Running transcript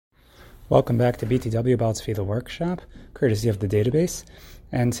Welcome back to BTW Tefilah workshop, courtesy of the database.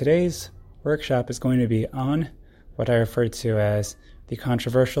 And today's workshop is going to be on what I refer to as the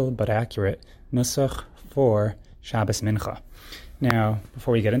controversial but accurate Nusach for Shabbos Minchah. Now,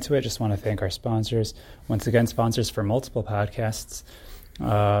 before we get into it, I just want to thank our sponsors. Once again, sponsors for multiple podcasts,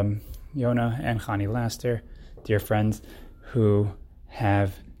 Yona and Chani Laster, dear friends who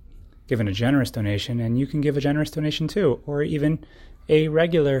have given a generous donation, and you can give a generous donation too, or even a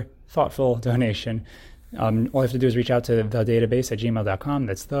regular thoughtful donation. All you have to do is reach out to the database at gmail.com.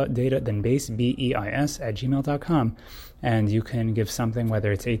 That's the data, then base, BEIS, at gmail.com. And you can give something,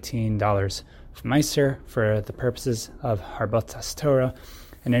 whether it's $18 for Meiser, for the purposes of Harbatas Torah,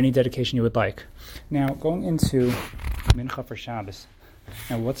 and any dedication you would like. Now, going into Mincha for Shabbos.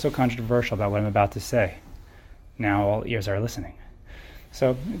 Now, what's so controversial about what I'm about to say? Now, all ears are listening.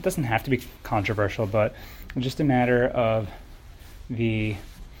 So, it doesn't have to be controversial, but just a matter of the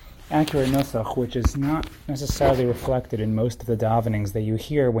accurate Nusach, which is not necessarily reflected in most of the davenings that you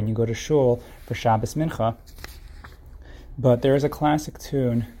hear when you go to shul for Shabbos Mincha. But there is a classic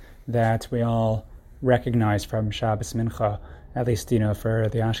tune that we all recognize from Shabbos Mincha, at least, for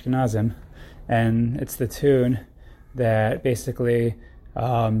the Ashkenazim. And it's the tune that basically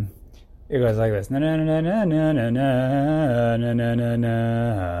it goes like this. And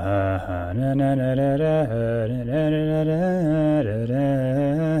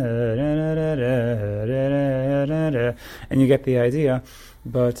you get the idea.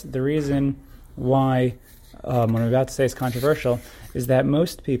 But the reason why what I'm about to say is controversial is that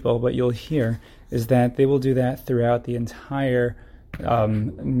most people, what you'll hear, is that they will do that throughout the entire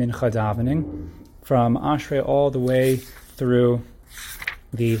Mincha davening, from Ashrei all the way through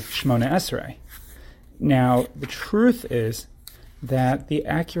the Shmona Esrei. Now, the truth is that the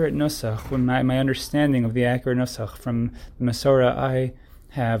accurate Nusach, when my understanding of the accurate Nusach from the Masorah I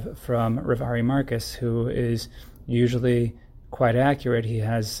have from Rav Ari Marcus, who is usually quite accurate, he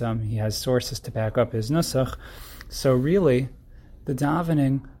has sources to back up his Nusach. So really, the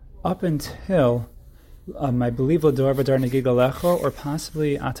davening up until I believe L'dor v'dor negig alecho, or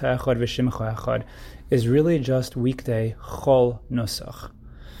possibly Ata Echad v'Shimcha Echad, is really just weekday Chol Nusach.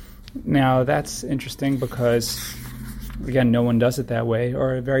 Now, that's interesting because, again, no one does it that way,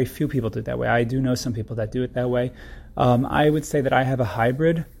 or very few people do it that way. I do know some people that do it that way. I would say that I have a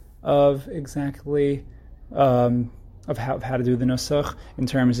hybrid of exactly of how to do the Nusach, in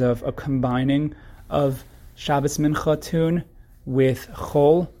terms of a combining of Shabbos Mincha tune with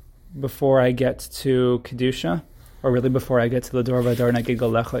Chol before I get to Kedusha, or really before I get to L'dor v'dor negig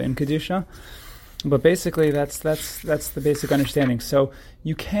alecha in Kedusha. But basically, that's the basic understanding. So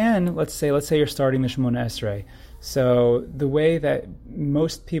you can, let's say you're starting the Shemona Esrei. So the way that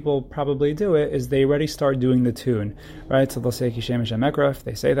most people probably do it is they already start doing the tune, right? So they'll say Kishem Hashem Ekraf,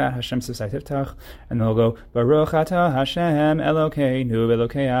 they say that, Hashem Sivsai Tiftach, and they'll go, Baruch Ata Hashem Elokeinu,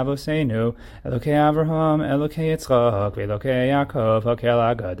 Elokei Avoseinu, Elokei Avraham, Elokei Yitzchak, Elokei Yaakov, Hakel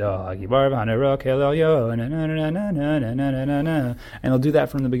Agada, Gibar V'Hanero, Kel Elyon, and they'll do that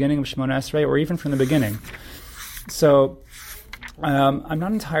from the beginning of Shemona Esrei, or even from the beginning. So I'm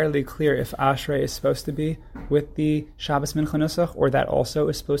not entirely clear if Ashrei is supposed to be with the Shabbos Mincha Nusach, or that also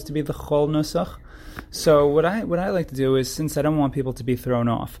is supposed to be the Chol Nusach. So what I like to do is, since I don't want people to be thrown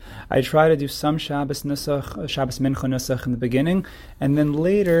off, I try to do some Shabbos Mincha Nusach in the beginning, and then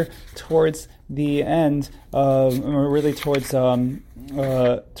later towards the end, or really towards the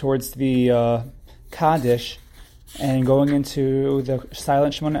Kaddish, and going into the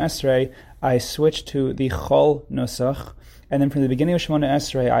silent Shemona Esrei, I switch to the Chol Nusach. And then from the beginning of Shemona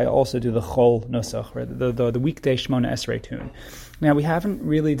Esrei, I also do the Chol Nusach, right? the weekday Shemona Esrei tune. Now, we haven't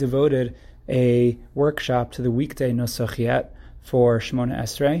really devoted a workshop to the weekday Nusach yet for Shemona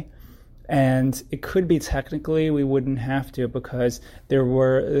Esrei, and it could be technically we wouldn't have to, because there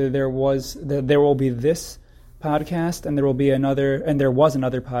will be this podcast, and there was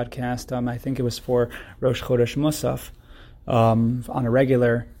another podcast. I think it was for Rosh Chodesh Musaf, on a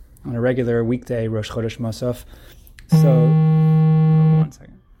regular weekday Rosh Chodesh Musaf. So, one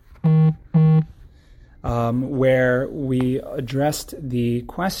second. Where we addressed the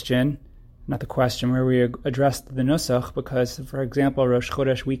question, where we addressed the Nusach, because, for example, Rosh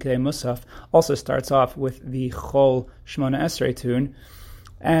Chodesh weekday Musaf also starts off with the Chol Shemona Esrei tune,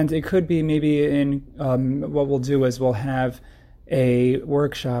 and it could be maybe in what we'll do is we'll have a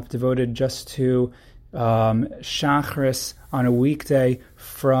workshop devoted just to Shachris on a weekday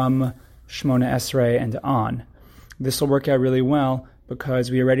from Shemona Esrei and on. This will work out really well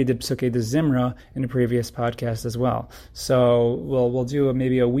because we already did Psukei de Zimra in a previous podcast as well. So we'll do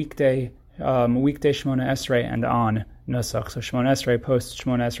maybe a weekday Shemona Esrei and on Nusach. So Shmona Esrei post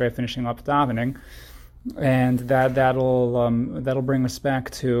Shmona Esrei finishing up davening, and that'll bring us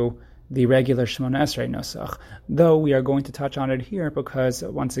back to the regular Shmona Esrei Nusach. Though we are going to touch on it here because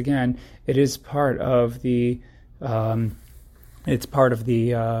once again it is part of the Shabbos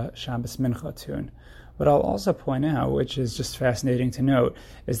Mincha tune. What I'll also point out, which is just fascinating to note,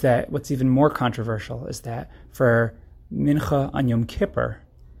 is that what's even more controversial is that for Mincha on Yom Kippur,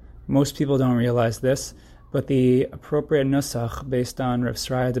 most people don't realize this, but the appropriate Nusach based on Rav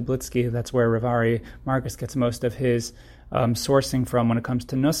Sraya Deblitsky, that's where Rav Ari Marcus gets most of his sourcing from when it comes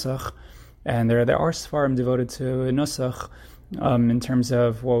to Nusach, and there are Sfarim devoted to Nusach in terms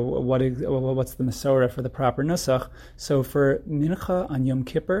of what's the Masorah for the proper Nusach. So for Mincha on Yom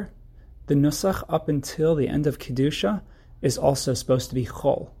Kippur, the Nusach up until the end of Kedusha is also supposed to be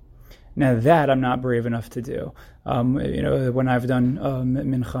Chol. Now that I'm not brave enough to do. When I've done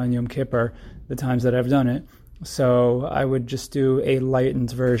Mincha on Yom Kippur, the times that I've done it, so I would just do a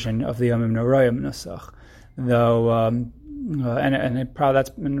lightened version of the Yomim Noraim Nusach. Though,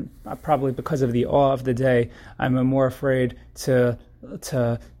 that's probably because of the awe of the day, I'm more afraid to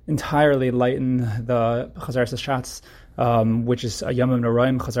entirely lighten the Chazaras Hashatz, which is a Yomim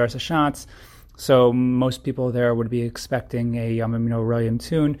Noraim Chazaras Hashatz. So most people there would be expecting a Yomim Noraim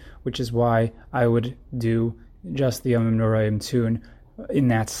tune, which is why I would do just the Yomim Noraim tune in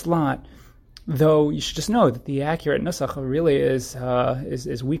that slot. Though you should just know that the accurate Nusach really is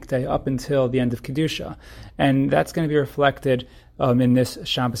weekday up until the end of Kedusha, and that's going to be reflected in this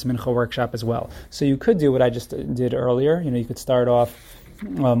Shabbos Mincha workshop as well. So you could do what I just did earlier. You could start off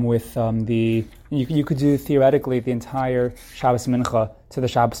with you could do theoretically the entire Shabbos Mincha to the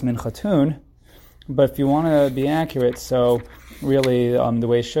Shabbos Mincha tune, but if you want to be accurate, so really the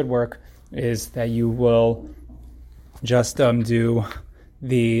way it should work is that you will just do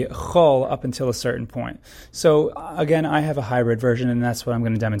the Chol up until a certain point. So again, I have a hybrid version, and that's what I'm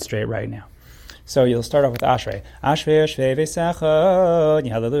going to demonstrate right now. So you'll start off with Ashrei. Ashrei Ashrei V'Secha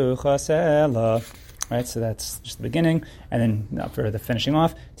Yhalelucha Sela. Right, so that's just the beginning, and then for the finishing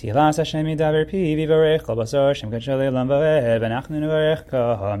off, Tilas Hashem Yidaber Pi V'Varech Kol Basar Shem Kad Shalei Lam V'Ev V'Nachnu Nevarech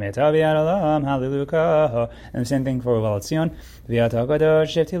Kaha Me'etav Yad Olam Hallelujah. And the same thing for Uval Tzion. V'Yat HaKadosh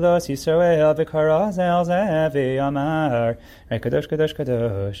Shevtilos Yisrael V'Kara Zel Zev V'Yamar. Right, Kadosh Kadosh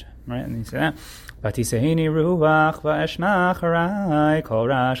Kadosh. Right, and you say that. Batisehini Ruach V'Eshmach Harai Kol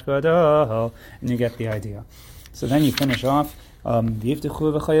Rash Gadol. And you get the idea. So then you finish off.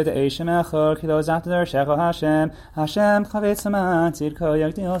 Yiftechu v'chayot eishem echor kilo zatar shecho Hashem chavetz hamatzid ko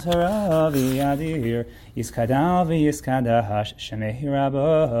yagdil tara v'yadir yiskadal v'yiskadash shemehi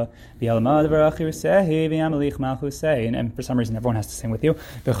rabba v'yalmad v'rach yirusehi v'yamelich malchusei. And for some reason everyone has to sing with you.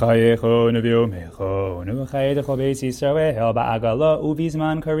 V'chayecho nevio mecho v'chayecho beis Yisrael ba'agala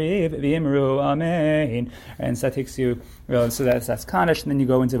uvizman kariv v'imru amen. And so that takes you, so that's Kaddish, and then you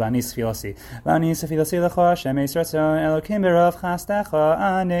go into Vanis Filasi. Vanis Filasi lecho Hashem Yisrael Elokim b'rav chastecha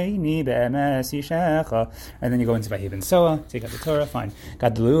aneini be'emes yishecha. And then you go into Vahibin Soa, take out the Torah, fine.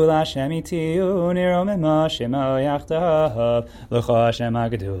 Gadlu Hashem itiyu niro mema shema yachdav lecho Hashem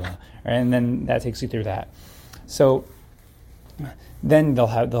agadula. And then that takes you through that. So then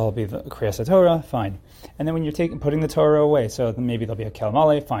there'll be the Kriyas Torah, fine. And then when you're putting the Torah away, so maybe there'll be a Kel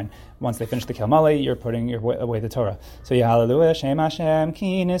Maleh, fine. Once they finish the Kel Maleh, you're putting away the Torah. So Hallelujah, Shem Hashem,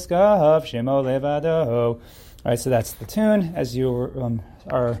 Ki Niskav, Shemo Levado. All right, so that's the tune, as you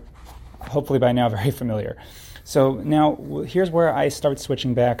are hopefully by now very familiar. So now here's where I start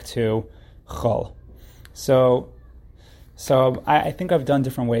switching back to Chol. So I think I've done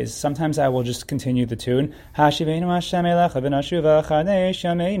different ways. Sometimes I will just continue the tune.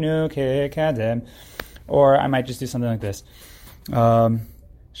 Or I might just do something like this.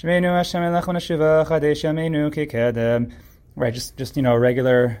 Right, just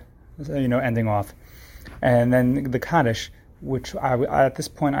regular, ending off. And then the Kaddish, which at this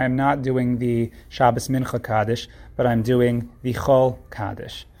point I am not doing the Shabbos Mincha Kaddish, but I'm doing the Chol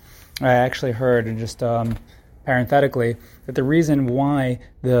Kaddish. I actually heard, and just parenthetically, that the reason why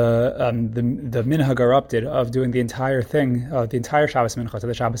the minhag erupted of doing the entire thing, the entire Shabbos Mincha to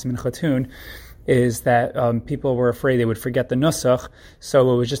the Shabbos Mincha tune, is that people were afraid they would forget the Nusach,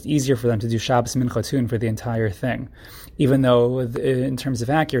 so it was just easier for them to do Shabbos Mincha tune for the entire thing. Even though, in terms of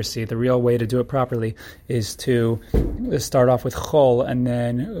accuracy, the real way to do it properly is to start off with Chol and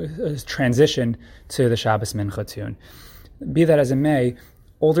then transition to the Shabbos Mincha tune. Be that as it may,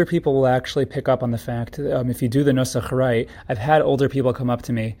 older people will actually pick up on the fact, if you do the Nusach right. I've had older people come up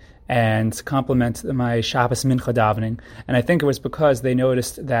to me and compliment my Shabbos Minchah Davening, and I think it was because they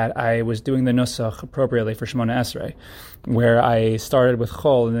noticed that I was doing the Nusach appropriately for Shemona Esrei, where I started with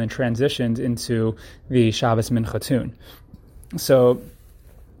Chol and then transitioned into the Shabbos Minchah tune. So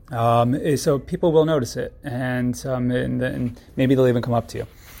people will notice it, and maybe they'll even come up to you.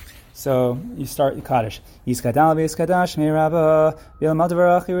 So you start your Kaddish. Yiskadal v'yiskadash me'rabah v'yalmad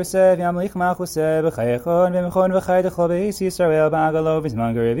v'rach yirusev yamlich malchusev v'chayechon v'mechon v'chaydechol v'yis Yisrael ba'agalo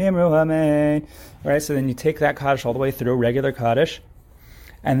v'zman garevim ru amen. Right, so then you take that Kaddish all the way through, regular Kaddish.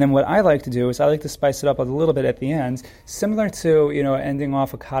 And then what I like to do is I like to spice it up a little bit at the end, similar to, ending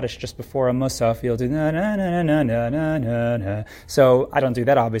off a Kaddish just before a Musaf. You'll do na na na na na na na na. So I don't do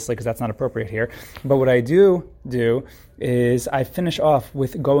that, obviously, because that's not appropriate here. But what I do is I finish off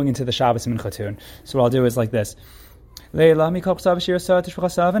with going into the Shabbos Minchah tune. So what I'll do is like this. Leila mikol ksav shir sa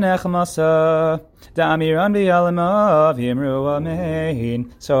tishvachasav nechmasa da'amiran b'yalamav yimru amein.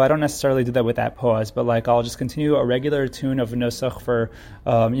 So I don't necessarily do that with that pause, but I'll just continue a regular tune of Nusach for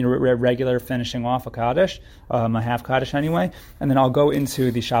regular finishing off a Kaddish, a half Kaddish anyway, and then I'll go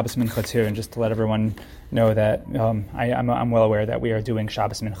into the Shabbos Minchah tune just to let everyone know that I'm well aware that we are doing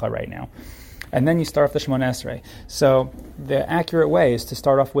Shabbos Minchah right now. And then you start off the Shemona Esrei. So the accurate way is to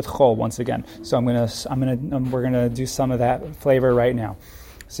start off with Chol once again. So we're gonna do some of that flavor right now.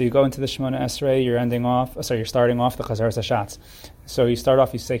 So you go into the Shemona Esrei. You're starting off the Chazar Zashatz. So you start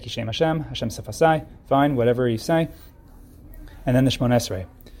off. You say Kishem Hashem, Hashem Sefasai, fine, whatever you say, and then the Shemona Esrei.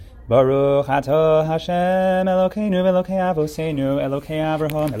 Baruch Atah Hashem Elokeinu Elokei Avoseinu Elokei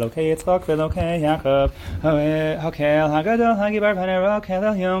Avraham Elokei Yitzchak Elokei Yaakov Hakel Hagadol Hagibar Vanero Hakel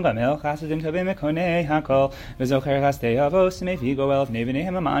Elyon Gamel Chasadim Tovim Mekonei Hakol V'zocher Chastei Avos Mevigo Elv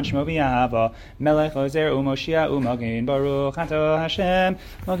Nevinehem Aman Shmo B'Yahava Melech Ozer Umoshia Umagin Baruch Atah Hashem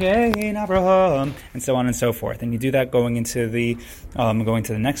Elokein Avraham, and so on and so forth. And you do that going into the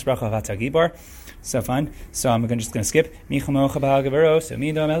next bracha of Atagibar. So fine. So I'm just going to skip. Michamocha b'hagaveros,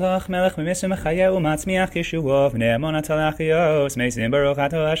 umido melech memisim mechayeu matzmiach yeshuov ne'emona talachios meisim baruch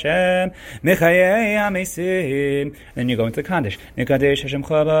ato Hashem mechayei amesim. Then you go into the Kaddish. Nekadesh Hashem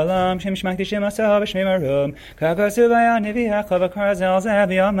chabalam shem shmakti shem asav shem arum kakasu v'ya neviach v'karzel zev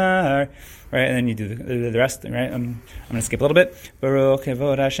yamar. Right, and then you do the rest. Right, I'm going to skip a little bit. Baruch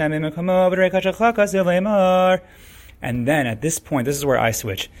kevod Hashem imekamo v'reikach chakasu v'emar. And then at this point, this is where I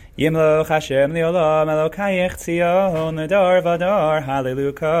switch. Yimloch Hashem li'olam elokayich tzion l'dor v'dor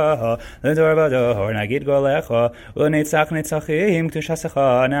hallelujah l'dor v'dor nagid golecha u'netzach netzachim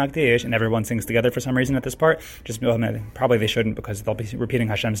k'tushasecha nagdish. And everyone sings together for some reason at this part. Just probably they shouldn't, because they'll be repeating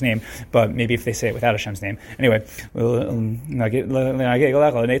Hashem's name. But maybe if they say it without Hashem's name. Anyway, nagid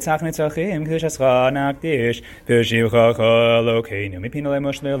golecha netzach netzachim k'tushasecha nagdish v'shivchacha lokeinu mipinu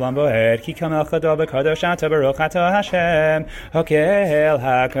le'mosh le'olam bo'ed ki kamel chado b'kadosh ata baruch ata Hashem Hakel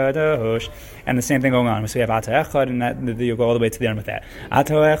HaKadosh. And the same thing going on. So we have Ata Echad, and that you go all the way to the end with that.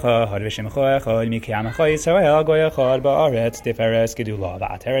 Ata Echad v'Shemcha Echad Mikiyam Echad Yisrael Goy Echad Ba'aretz Tiferes Gedula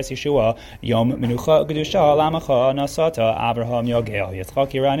V'Ateres Yeshua Yom Menucha Gedusha Lamacha Nasata Avraham Yogel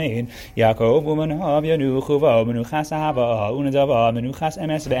Yitzchak Yiranin Yaakov U'Manav Yanuchu Vo Menuchas Ahava Unadava Menuchas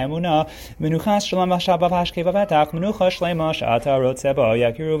Emes Ve'emuna Menuchas Shalom V'Shabbat V'Hashkei V'Vetach Menucha Shlema Sh'ata Rotzeba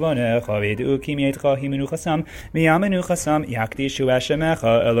Yakiru V'Necha V'Yidu Kim Yitcha Hi Menuchasam Miyam Menuchasam Yakdishu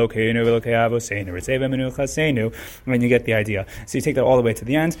Hashemecha Elokeinu V'Elokei Avoseinu Ritzeva Menuchaseinu. When you get the idea. So you take that all the way to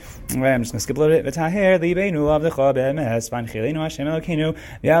the end. Right, I'm just going to skip a little bit. V'taher libeinu avdecha be'emes v'anchilenu Hashem Elokeinu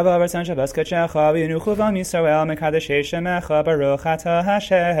v'yava v'rtzon Shabbos kadshecha v'yinuchu v'am Yisrael mekadeshei shemecha baruch atah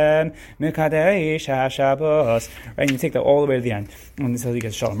Hashem mekadesh HaShabbos. Right, and you take that all the way to the end. And so you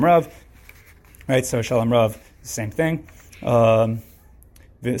get Shalom Rav. Right, so Shalom Rav, the same thing. So I'm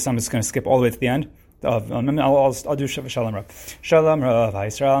just going to skip all the way to the end. I'll do Shalom Rav. Shalom Rav,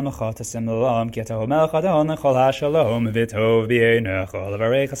 Yisrael Mechot Asim L'Olam, Kietahu Melech Adon L'Chol HaShalom, V'tov B'Yeinecha,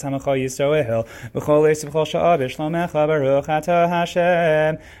 L'Varech HaSamecha Yisrael, V'chol Eis V'chol Sha'av, Shlomecha Baruch Atah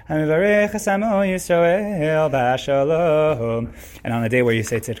Hashem, HaMivarech HaSamecha Yisrael, V'Shalom. And on the day where you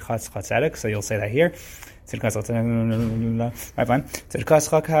say Tzidkas Chatzedek, so you'll say that here. Right, fine.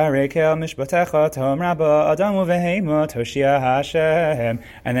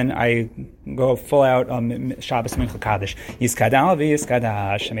 And then I go full out Shabbos Minchah Kaddish. Yiskadal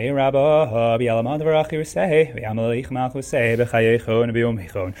v'yiskadash Shemei Rabba b'yalamad v'rach yirsei v'yamalech malchusei b'chayechon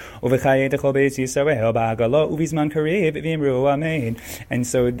v'yomechon u'v'chayetechol beis Yisrael ba'agalo u'vizman karev v'imru amen. And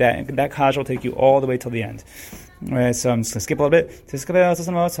so that Kaddish will take you all the way till the end. Right, so I'm just going to skip a little bit.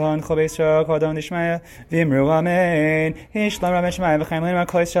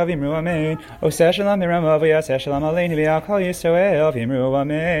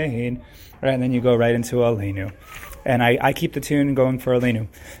 Right, and then you go right into Aleinu. And I keep the tune going for Aleinu.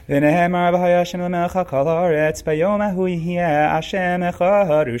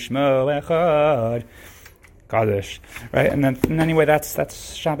 Kaddish. Right, and anyway,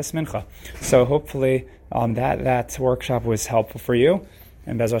 that's Shabbos Mincha. So hopefully that workshop was helpful for you,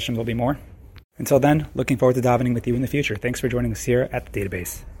 and Bez Hashem there'll be more. Until then, looking forward to davening with you in the future. Thanks for joining us here at the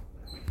database.